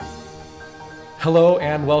Hello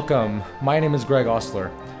and welcome. My name is Greg Osler.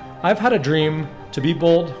 I've had a dream to be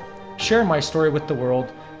bold, share my story with the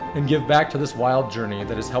world, and give back to this wild journey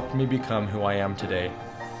that has helped me become who I am today.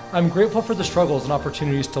 I'm grateful for the struggles and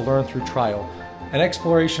opportunities to learn through trial, an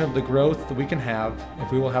exploration of the growth that we can have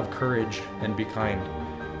if we will have courage and be kind.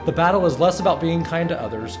 The battle is less about being kind to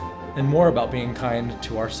others and more about being kind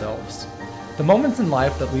to ourselves. The moments in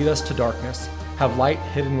life that lead us to darkness have light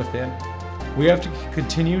hidden within. We have to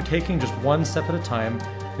continue taking just one step at a time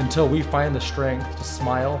until we find the strength to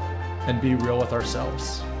smile and be real with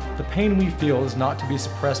ourselves. The pain we feel is not to be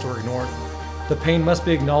suppressed or ignored. The pain must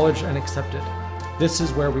be acknowledged and accepted. This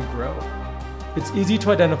is where we grow. It's easy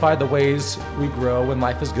to identify the ways we grow when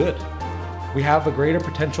life is good. We have a greater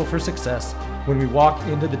potential for success when we walk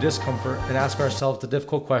into the discomfort and ask ourselves the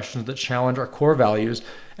difficult questions that challenge our core values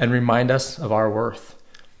and remind us of our worth.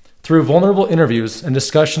 Through vulnerable interviews and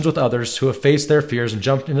discussions with others who have faced their fears and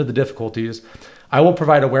jumped into the difficulties, I will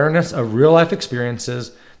provide awareness of real-life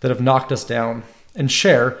experiences that have knocked us down and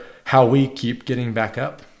share how we keep getting back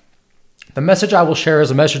up. The message I will share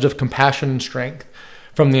is a message of compassion and strength,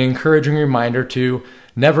 from the encouraging reminder to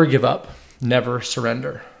never give up, never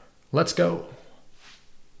surrender. Let's go.